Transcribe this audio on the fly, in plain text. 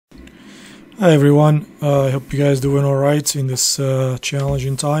Hi everyone, I hope you guys doing alright in this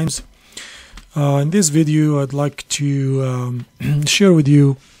challenging times. In this video I'd like to share with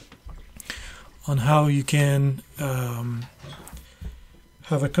you on how you can have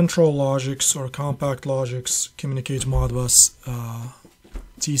a ControlLogix or CompactLogix communicate Modbus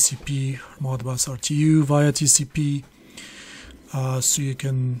TCP, Modbus RTU via TCP, so you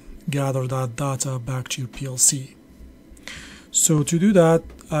can gather that data back to your PLC. So to do that,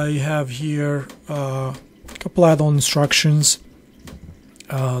 I have here a couple add-on instructions,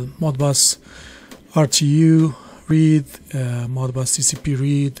 Modbus RTU read, Modbus TCP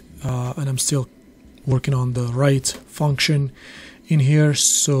read, and I'm still working on the write function in here,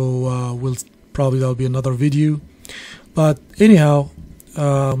 so that'll be another video. But anyhow,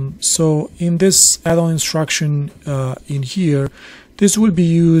 so in this add-on instruction in here, this will be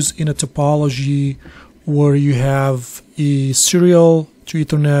used in a topology where you have a serial to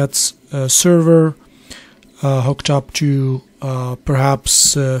Ethernet server hooked up to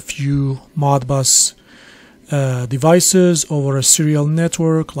perhaps a few Modbus devices over a serial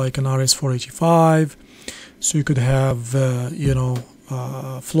network like an RS-485. So you could have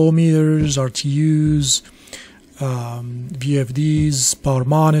flow meters, RTUs, VFDs, power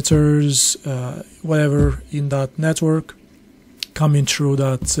monitors, whatever in that network coming through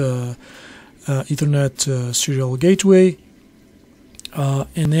that Ethernet serial gateway,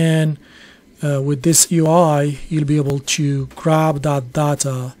 and then with this UI you'll be able to grab that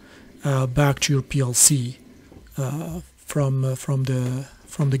data back to your PLC from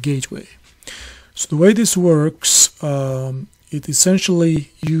the gateway. So the way this works, it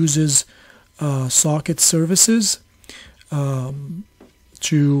essentially uses socket services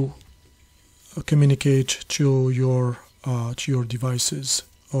to communicate to your devices,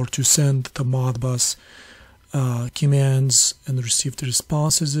 or to send the Modbus commands and receive the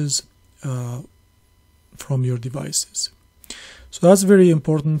responses from your devices. So that's very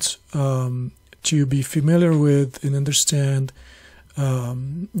important to be familiar with and understand.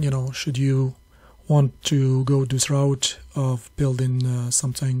 Should you want to go this route of building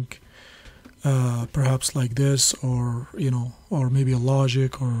something perhaps like this, or or maybe a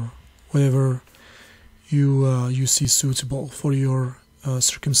logic or whatever you see suitable for your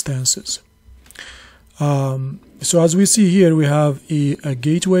circumstances. So as we see here, we have a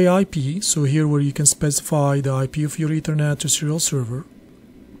gateway IP. So here where you can specify the IP of your Ethernet to serial server,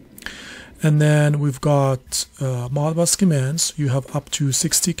 and then we've got Modbus commands. You have up to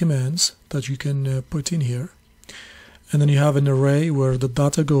 60 commands that you can put in here, and then you have an array where the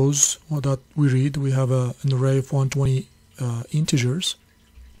data goes, or that we read. We have an array of 120 integers.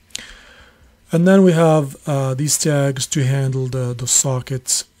 And then we have these tags to handle the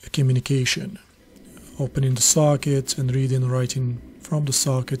socket communication, opening the socket and reading and writing from the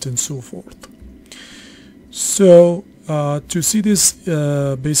socket and so forth. So to see this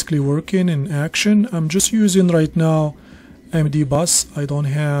basically working in action, I'm just using right now MD-bus. I don't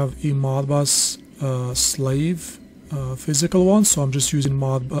have a Modbus slave physical one, so I'm just using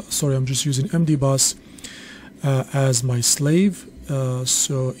MD-bus as my slave.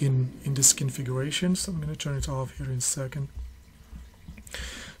 So in this configuration, so I'm going to turn it off here in a second.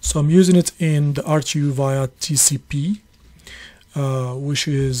 So I'm using it in the RTU via TCP, which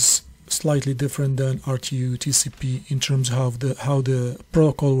is slightly different than RTU TCP in terms of how the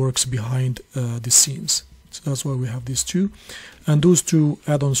protocol works behind the scenes. So that's why we have these two, and those two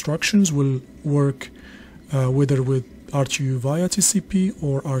add-on instructions will work whether with RTU via TCP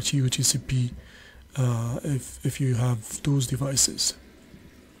or RTU TCP. If you have those devices.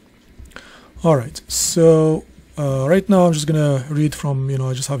 Alright, so right now I'm just gonna read from,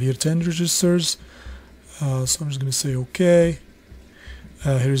 I just have here 10 registers, so I'm just gonna say OK.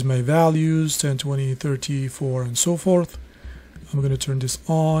 Here's my values, 10, 20, 30, 4 and so forth. I'm gonna turn this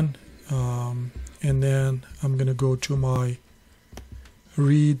on, and then I'm gonna go to my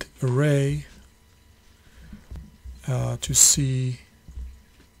read array to see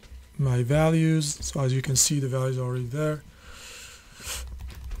my values. So as you can see, the values are already there.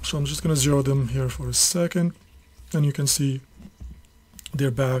 So I'm just going to zero them here for a second, and you can see they're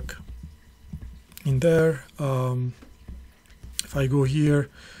back in there. If I go here,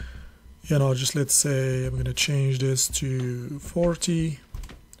 just let's say I'm going to change this to 40,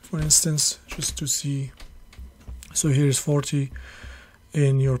 for instance, just to see. So here's 40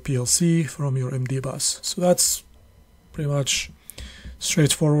 in your PLC from your MD-bus. So that's pretty much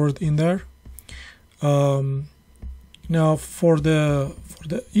straightforward in there. Now for the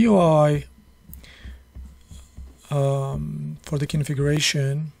EOI, for the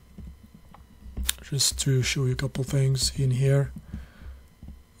configuration, just to show you a couple things in here.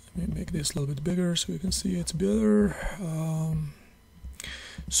 Let me make this a little bit bigger so you can see it better.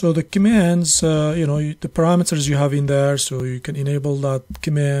 So the commands, you know, the parameters you have in there, so you can enable that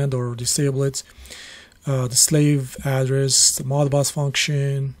command or disable it. The slave address, the Modbus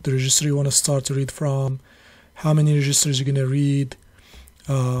function, the register you want to start to read from, how many registers you're going to read,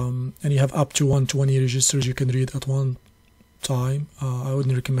 and you have up to 120 registers you can read at one time. I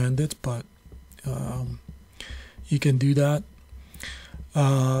wouldn't recommend it, but you can do that.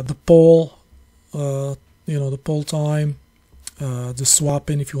 The poll, you know, the poll time, the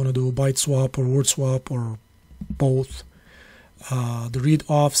swapping if you want to do a byte swap or word swap or both. The read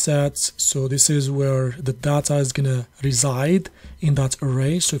offsets, so this is where the data is going to reside in that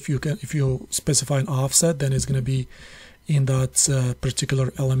array. So if you specify an offset, then it's going to be in that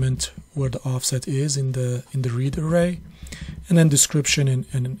particular element where the offset is in the read array. And then description and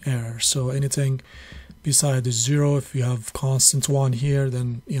an error. So anything beside the 0, if you have constant 1 here,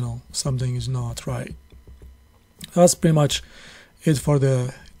 then you know something is not right. That's pretty much it for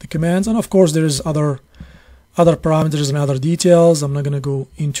the commands. And of course there's other parameters and other details. I'm not going to go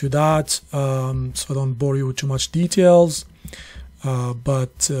into that, so I don't bore you with too much details.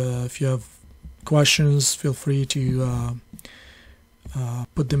 But if you have questions, feel free to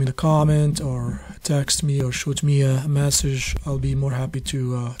put them in a comment or text me or shoot me a message. I'll be more happy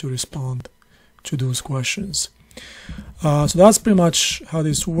to respond to those questions. So that's pretty much how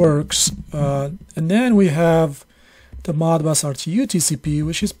this works. And then we have the Modbus RTU TCP,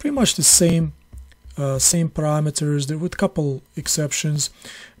 which is pretty much the same parameters, there with a couple exceptions.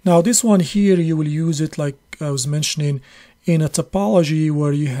 Now this one here, you will use it like I was mentioning in a topology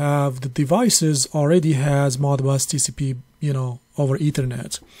where you have the devices already has Modbus TCP, you know, over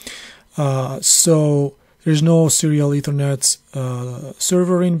Ethernet. So there's no serial Ethernet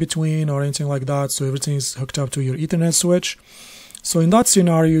server in between or anything like that, so everything is hooked up to your Ethernet switch. So in that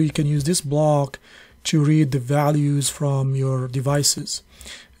scenario, you can use this block to read the values from your devices.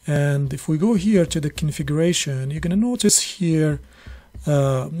 And if we go here to the configuration, you're going to notice here,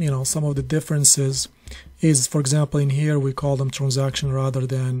 you know, some of the differences is, for example, in here we call them transaction rather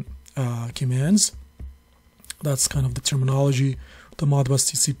than commands. That's kind of the terminology of the Modbus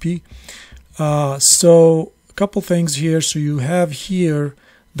TCP. So a couple things here. So you have here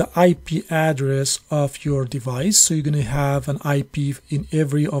the IP address of your device. So you're going to have an IP in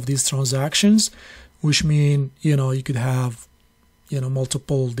every of these transactions, which mean, you know, you could have, you know,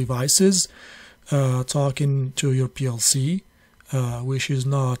 multiple devices talking to your PLC, which is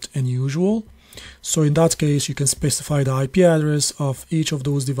not unusual. So in that case, you can specify the IP address of each of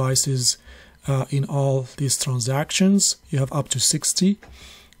those devices in all these transactions. You have up to 60.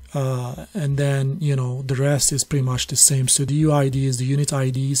 And then, you know, the rest is pretty much the same. So the UID is the unit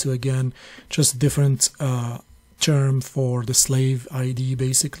ID. So again, just a different term for the slave ID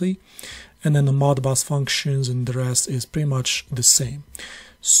basically. And then the Modbus functions and the rest is pretty much the same.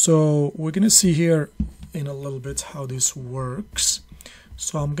 So we're going to see here in a little bit how this works.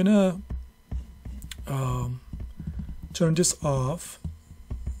 So I'm going to turn this off.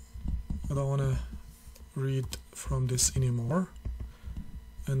 I don't want to read from this anymore.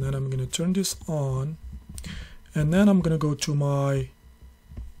 And then I'm going to turn this on. And then I'm going to go to my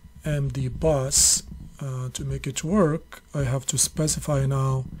MD bus. To make it work, I have to specify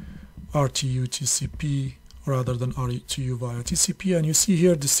now RTU TCP rather than RTU via TCP, and you see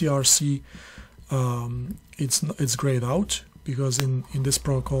here the CRC it's grayed out because in this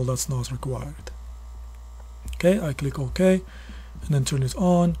protocol that's not required. Okay, I click OK and then turn it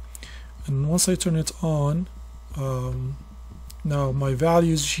on, and once I turn it on, now my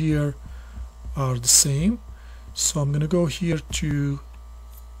values here are the same. So I'm gonna go here to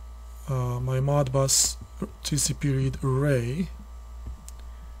my Modbus TCP read array.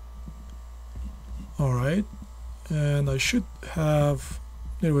 Alright, and I should have,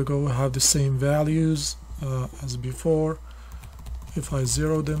 there we go, have the same values as before. If I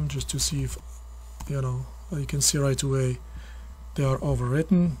zero them just to see if, you know, you can see right away they are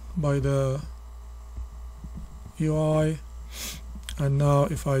overwritten by the UI. And now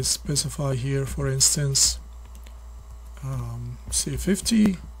if I specify here, for instance, say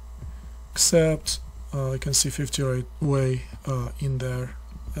 50, except I can see 50 right away in there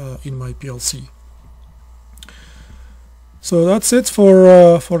in my PLC. So that's it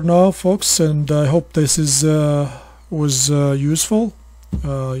for now, folks, and I hope this is was useful.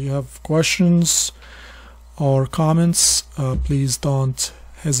 You have questions or comments, please don't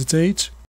hesitate.